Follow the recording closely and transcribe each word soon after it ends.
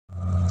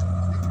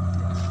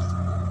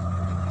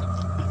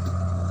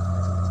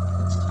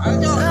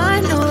I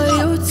know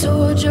you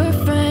told your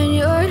friend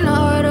you're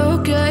not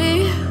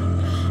okay,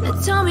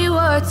 and tell me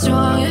what's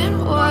wrong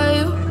and why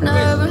you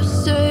never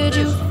said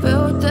you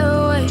felt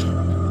that way.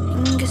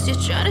 Guess you're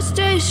trying to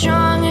stay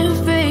strong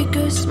and fake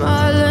a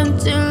smile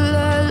until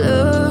I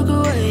look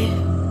away.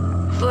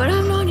 But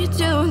I've known you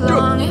too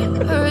long,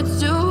 it hurts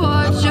to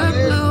watch your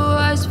blue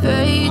eyes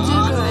fade to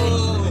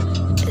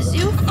gray as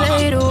you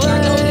fade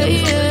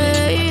away,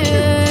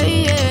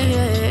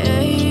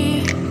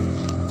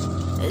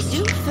 as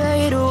you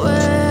fade away.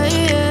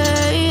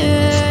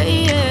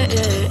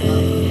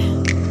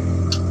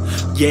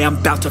 Yeah, I'm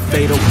about to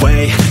fade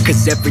away,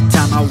 cause every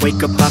time I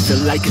wake up I feel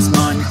like it's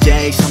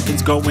Monday.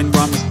 Something's going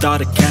wrong with all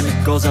the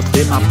chemicals up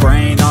in my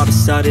brain. All of a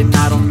sudden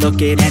I don't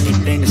look at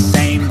anything the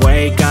same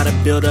way. Gotta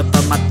build up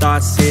of my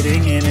thoughts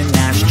sitting in an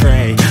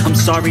ashtray. I'm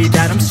sorry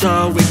that I'm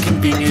so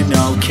inconvenient,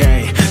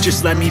 okay.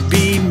 Just let me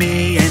be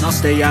me and I'll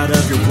stay out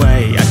of your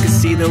way. I can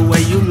see the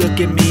way you look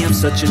at me, I'm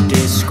such a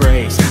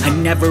disgrace. I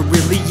never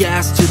really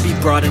asked to be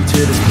brought into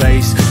this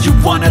place. You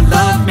wanna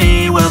love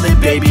me? Well then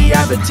baby I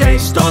have a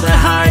taste. All the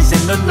highs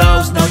and the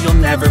lows, no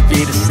you'll never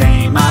be the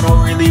same. I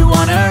don't really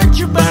wanna hurt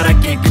you but I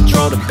can't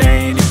control the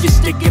pain. If you're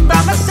sticking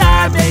by my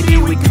side, maybe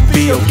we could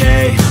be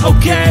okay.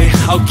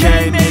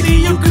 Okay, maybe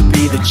you could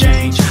be the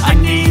change I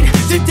need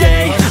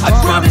today. I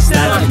promise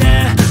that I've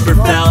never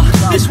felt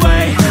this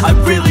way. I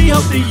really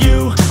hope that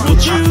you will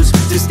choose